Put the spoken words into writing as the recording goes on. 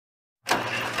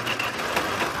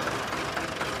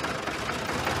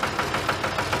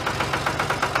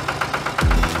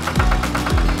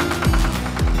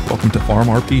welcome to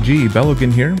FarmRPG.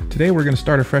 Belogan here. Today we're going to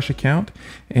start a fresh account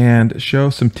and show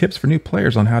some tips for new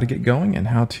players on how to get going and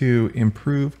how to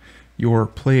improve your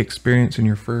play experience in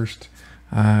your first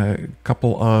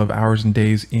couple of hours and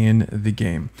days in the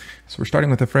game. So we're starting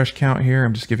with a fresh account here.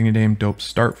 I'm just giving a name, Dope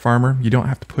Start Farmer. You don't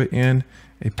have to put in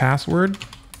a password,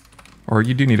 or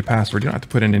you do need a password. You don't have to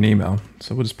put in an email.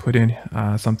 So we'll just put in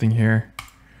something here,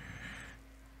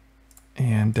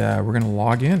 and we're going to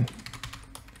log in.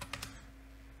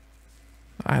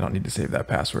 I don't need to save that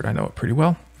password. I know it pretty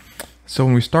well. So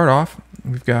when we start off,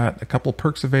 we've got a couple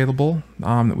perks available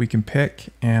that we can pick,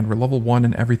 and we're level 1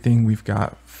 in everything. We've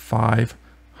got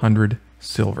 500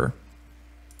 silver.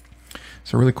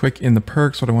 So really quick in the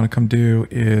perks, what I want to come do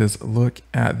is look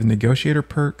at the negotiator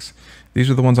perks. These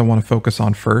are the ones I want to focus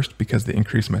on first because they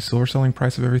increase my silver selling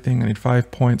price of everything. I need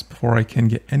 5 points before I can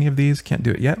get any of these. Can't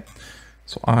do it yet.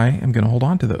 So I am going to hold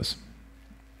on to those.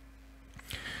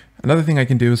 Another thing I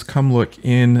can do is come look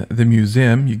in the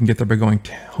museum. You can get there by going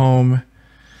home.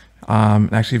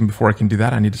 Actually, even before I can do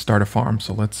that, I need to start a farm.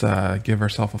 So let's give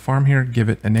ourselves a farm here, give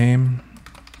it a name.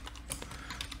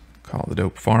 Call it the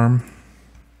Dope Farm.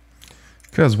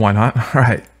 Because why not? All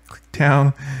right, click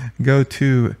down, go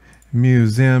to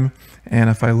museum.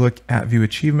 And if I look at view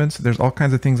achievements, there's all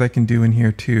kinds of things I can do in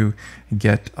here to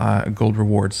get gold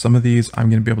rewards. Some of these I'm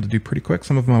going to be able to do pretty quick.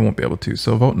 Some of them I won't be able to.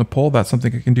 So vote in a poll, that's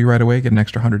something I can do right away, get an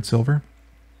extra 100 silver.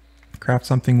 Craft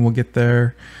something, we'll get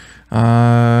there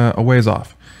a ways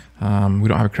off. We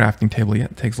don't have a crafting table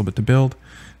yet. It takes a little bit to build.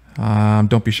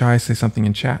 Don't be shy, say something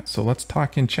in chat. So let's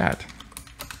talk in chat.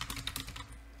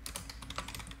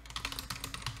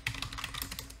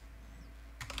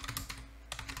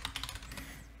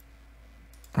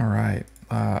 All right,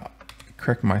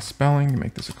 correct my spelling,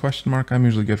 make this a question mark. I'm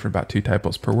usually good for about 2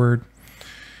 typos per word.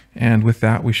 And with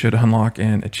that, we should unlock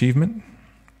an achievement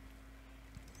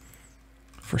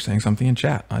for saying something in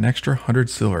chat. An extra 100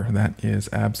 silver. That is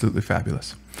absolutely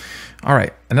fabulous. All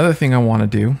right, another thing I want to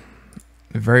do,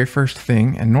 the very first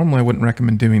thing, and normally I wouldn't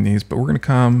recommend doing these, but we're going to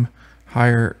come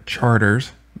hire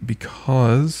charters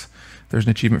because there's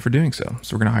an achievement for doing so.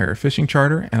 So we're going to hire a fishing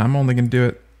charter, and I'm only going to do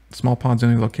it small ponds in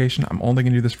any location. I'm only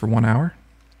going to do this for 1 hour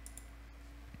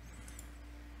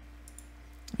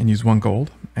and use 1 gold.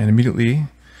 And immediately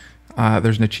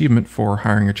there's an achievement for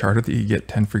hiring a charter that you get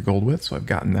 10 free gold with. So I've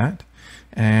gotten that.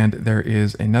 And there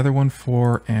is another one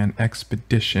for an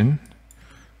expedition.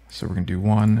 So we're going to do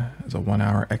one as a 1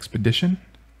 hour expedition.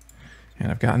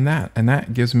 And I've gotten that. And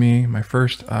that gives me my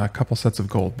first couple sets of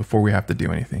gold before we have to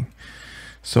do anything.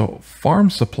 So farm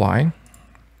supply,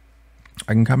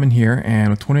 I can come in here,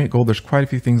 and with 28 gold, there's quite a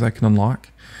few things I can unlock.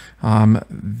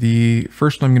 The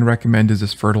first one I'm going to recommend is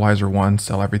this fertilizer one,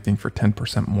 sell everything for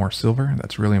 10% more silver.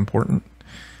 That's really important.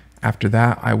 After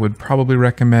that, I would probably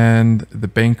recommend the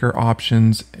banker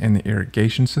options and the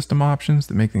irrigation system options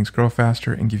that make things grow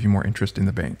faster and give you more interest in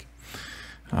the bank.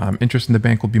 Interest in the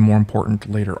bank will be more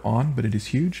important later on, but it is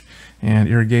huge. And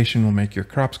irrigation will make your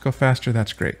crops go faster.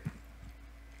 That's great.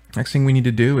 Next thing we need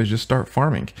to do is just start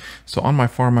farming. So on my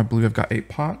farm, I believe I've got 8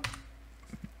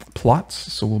 plots.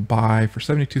 So we'll buy for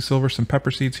 72 silver some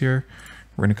pepper seeds here.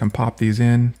 We're going to come pop these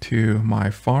in to my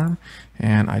farm.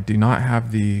 And I do not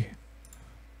have the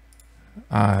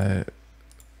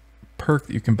perk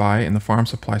that you can buy in the farm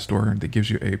supply store that gives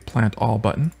you a plant all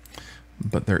button,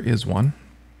 but there is one.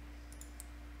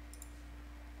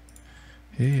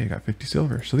 Hey, I got 50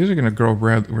 silver. So these are going to grow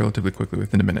relatively quickly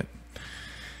within a minute.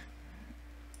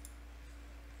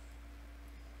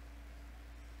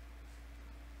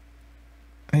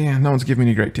 And no one's giving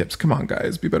me any great tips. Come on,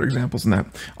 guys, be better examples than that.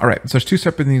 All right, so there's 2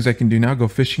 separate things I can do now, go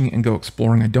fishing and go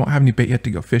exploring. I don't have any bait yet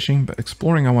to go fishing, but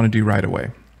exploring I want to do right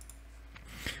away.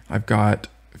 I've got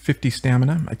 50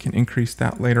 stamina. I can increase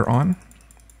that later on.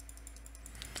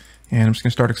 And I'm just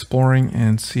going to start exploring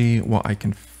and see what I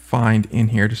can find in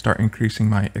here to start increasing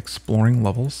my exploring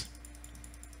levels.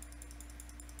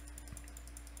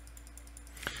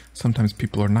 Sometimes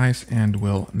people are nice and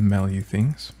will mail you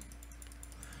things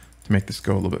to make this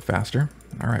go a little bit faster.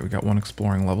 All right, we got 1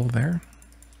 exploring level there.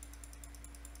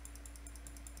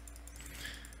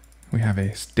 We have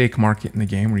a steak market in the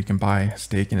game where you can buy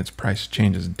steak and its price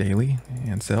changes daily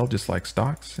and sell just like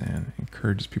stocks, and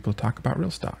encourages people to talk about real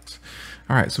stocks.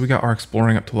 All right, so we got our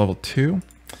exploring up to level 2.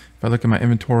 If I look at my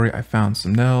inventory, I found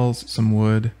some nails, some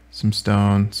wood, some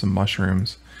stone, some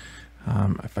mushrooms.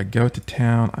 If I go to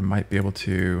town, I might be able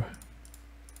to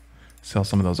sell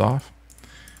some of those off.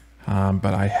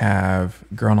 But I have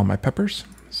grown all my peppers.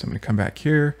 So I'm going to come back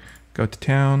here, go to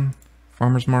town,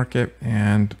 farmer's market,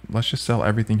 and let's just sell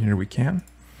everything here we can.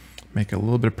 Make a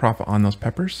little bit of profit on those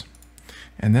peppers.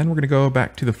 And then we're going to go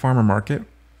back to the farmer market,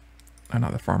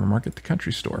 not the farmer market, the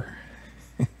country store.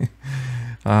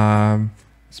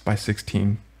 Let's buy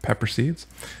 16 pepper seeds.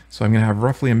 So I'm going to have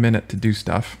roughly a minute to do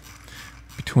stuff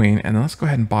between, and then let's go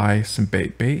ahead and buy some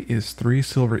bait. Bait is 3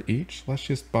 silver each. Let's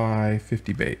just buy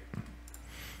 50 bait.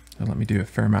 And let me do a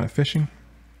fair amount of fishing.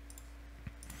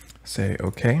 Say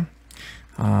okay.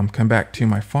 Come back to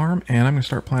my farm, and I'm going to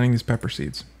start planting these pepper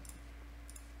seeds.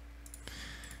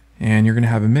 And you're going to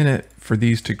have a minute for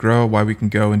these to grow while we can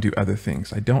go and do other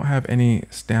things. I don't have any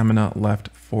stamina left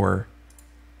for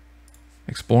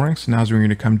exploring, so now's when you're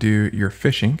going to come do your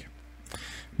fishing.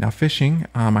 Now fishing,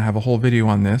 I have a whole video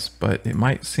on this, but it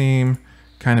might seem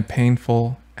kind of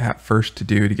painful at first to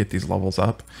do to get these levels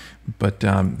up. But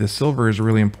the silver is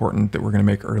really important that we're going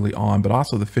to make early on, but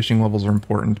also the fishing levels are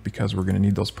important because we're going to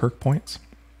need those perk points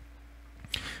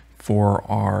for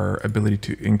our ability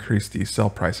to increase the sell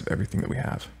price of everything that we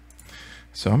have.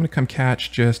 So I'm going to come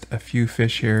catch just a few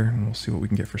fish here, and we'll see what we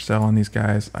can get for sale on these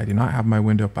guys. I do not have my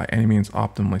window by any means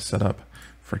optimally set up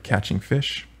for catching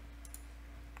fish.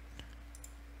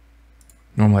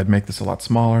 Normally I'd make this a lot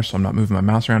smaller so I'm not moving my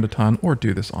mouse around a ton, or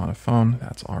do this on a phone.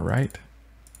 That's all right.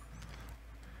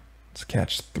 Let's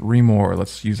catch 3 more.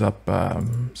 Let's use up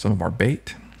some of our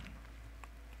bait.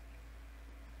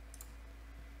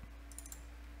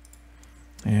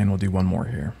 And we'll do 1 more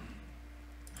here.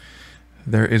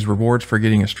 There is rewards for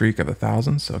getting a streak of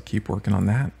 1,000, so keep working on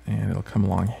that and it'll come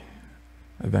along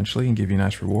eventually and give you a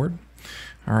nice reward.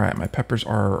 All right, my peppers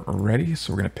are ready,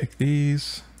 so we're going to pick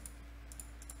these,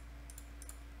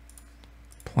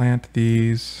 plant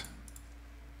these,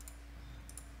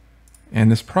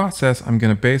 and this process I'm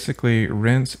going to basically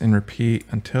rinse and repeat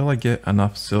until I get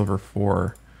enough silver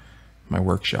for my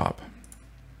workshop.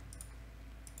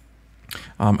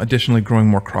 Additionally, growing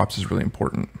more crops is really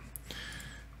important.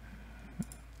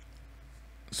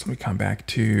 So we come back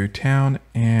to town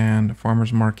and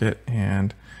farmer's market,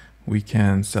 and we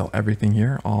can sell everything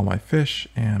here, all my fish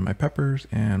and my peppers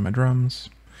and my drums.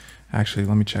 Actually,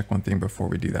 let me check one thing before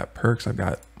we do that. Perks, I've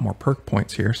got more perk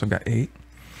points here, so I've got 8.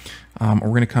 We're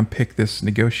going to come pick this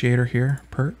negotiator here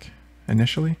perk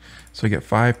initially, so we get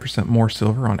 5% more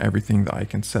silver on everything that I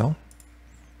can sell.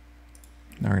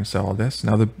 Now we're going to sell all this.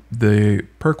 Now the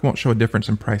perk won't show a difference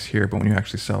in price here, but when you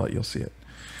actually sell it, you'll see it.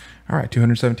 All right,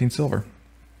 217 silver.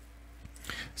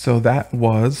 So that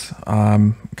was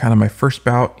kind of my first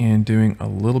bout in doing a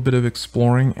little bit of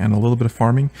exploring and a little bit of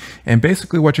farming. And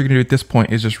basically what you're going to do at this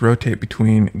point is just rotate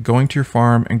between going to your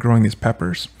farm and growing these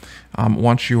peppers.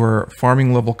 Once your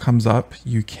farming level comes up,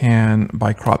 you can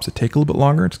buy crops that take a little bit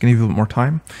longer. It's going to give you a little bit more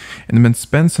time. And then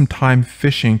spend some time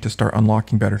fishing to start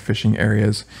unlocking better fishing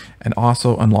areas and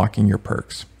also unlocking your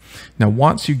perks. Now,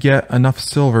 once you get enough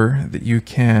silver that you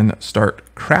can start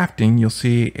crafting, you'll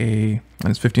see and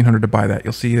it's 1,500 to buy that.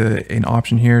 You'll see an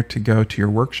option here to go to your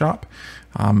workshop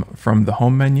from the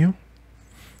home menu.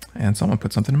 And someone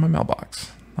put something in my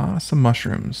mailbox. Some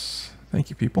mushrooms. Thank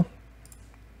you, people.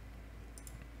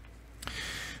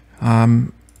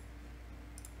 But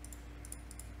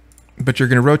you're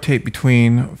going to rotate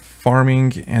between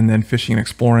farming and then fishing and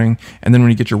exploring. And then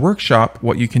when you get your workshop,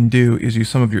 what you can do is use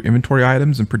some of your inventory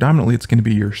items, and predominantly it's going to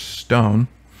be your stone.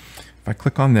 If I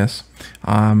click on this,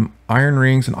 iron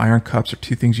rings and iron cups are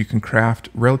 2 things you can craft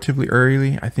relatively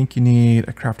early. I think you need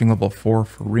a crafting level 4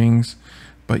 for rings,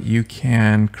 but you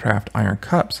can craft iron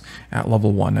cups at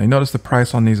level 1. Now you notice the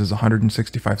price on these is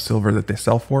 165 silver that they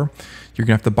sell for. You're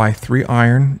gonna have to buy 3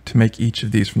 iron to make each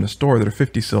of these from the store that are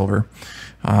 50 silver.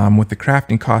 With the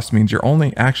crafting cost means you're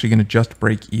only actually gonna just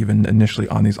break even initially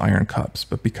on these iron cups.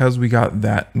 But because we got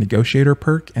that negotiator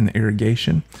perk and the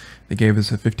irrigation, they gave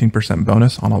us a 15%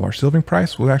 bonus on all our silvering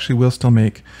price. We actually will still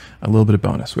make a little bit of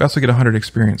bonus. We also get 100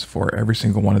 experience for every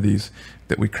single one of these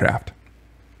that we craft.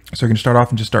 So you're going to start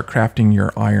off and just start crafting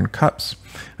your iron cups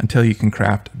until you can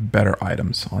craft better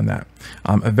items on that.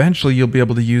 Eventually, you'll be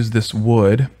able to use this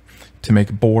wood to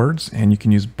make boards, and you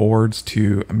can use boards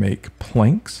to make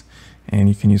planks, and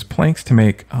you can use planks to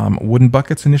make wooden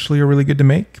buckets. Initially are really good to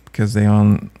make because they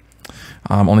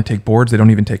only take boards. They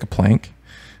don't even take a plank.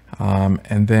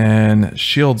 And then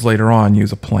shields later on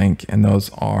use a plank, and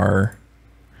those are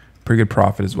pretty good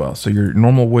profit as well. So your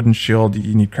normal wooden shield,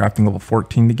 you need crafting level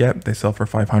 14 to get. They sell for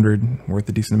 500, worth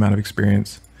a decent amount of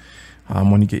experience.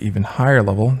 When you get even higher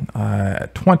level,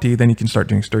 at 20, then you can start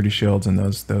doing sturdy shields, and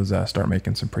those start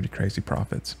making some pretty crazy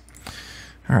profits.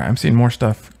 All right, I'm seeing more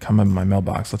stuff come in my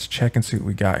mailbox. Let's check and see what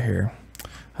we got here.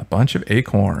 A bunch of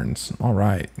acorns. All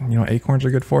right, you know what acorns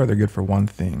are good for? They're good for one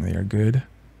thing. They are good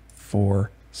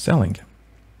for selling.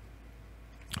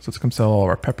 So let's come sell all of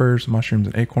our peppers, mushrooms,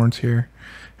 and acorns here.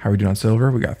 How are we doing on silver?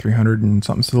 We got 300 and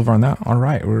something silver on that. All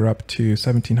right, we're up to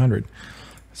 1,700.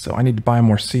 So I need to buy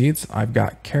more seeds. I've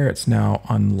got carrots now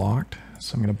unlocked.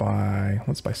 So I'm going to buy,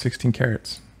 let's buy 16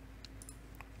 carrots.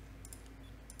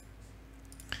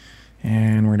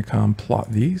 And we're going to come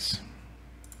plot these.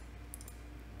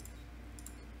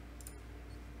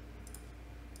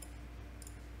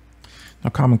 Now,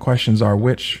 common questions are,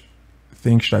 which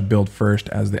thing should I build first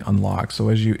as they unlock? So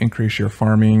as you increase your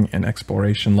farming and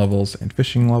exploration levels and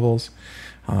fishing levels,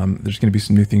 there's going to be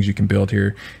some new things you can build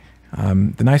here.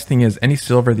 The nice thing is any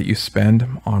silver that you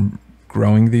spend on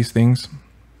growing these things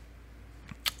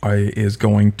is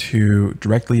going to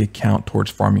directly account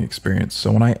towards farming experience.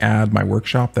 So when I add my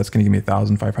workshop, that's going to give me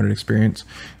 1,500 experience.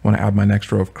 When I add my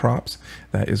next row of crops,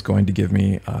 that is going to give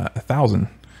me 1,000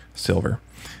 silver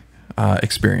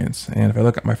experience. And if I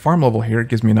look at my farm level here, it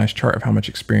gives me a nice chart of how much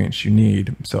experience you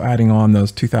need. So adding on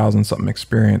those 2,000 something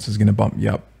experience is going to bump you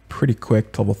up pretty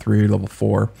quick to level 3, level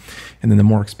 4. And then the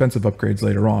more expensive upgrades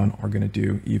later on are going to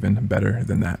do even better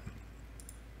than that.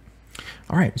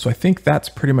 All right, so I think that's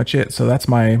pretty much it. So that's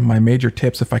my major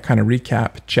tips. If I kind of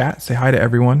recap, chat, say hi to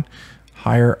everyone,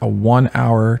 hire a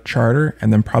 1-hour charter,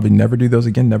 and then probably never do those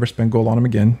again, never spend gold on them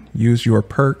again. Use your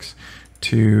perks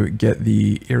to get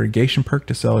the irrigation perk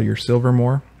to sell your silver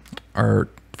more, or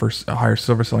for a higher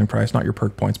silver selling price, not your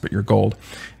perk points, but your gold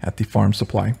at the farm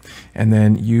supply. And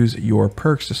then use your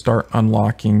perks to start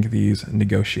unlocking these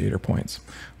negotiator points.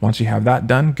 Once you have that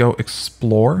done, go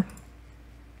explore.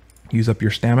 Use up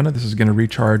your stamina. This is going to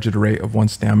recharge at a rate of 1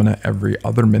 stamina every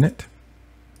other minute.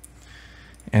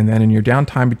 And then in your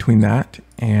downtime between that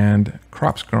and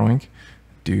crops growing,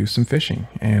 do some fishing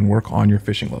and work on your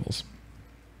fishing levels.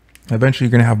 Eventually,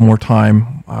 you're going to have more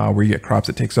time where you get crops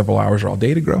that take several hours or all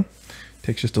day to grow.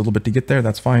 Takes just a little bit to get there.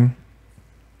 That's fine.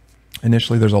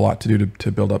 Initially, there's a lot to do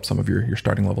to build up some of your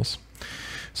starting levels.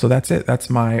 So that's it. That's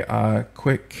my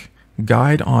quick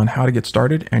guide on how to get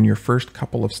started and your first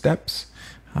couple of steps,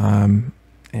 and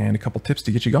a couple tips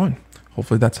to get you going.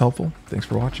 Hopefully that's helpful. Thanks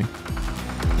for watching.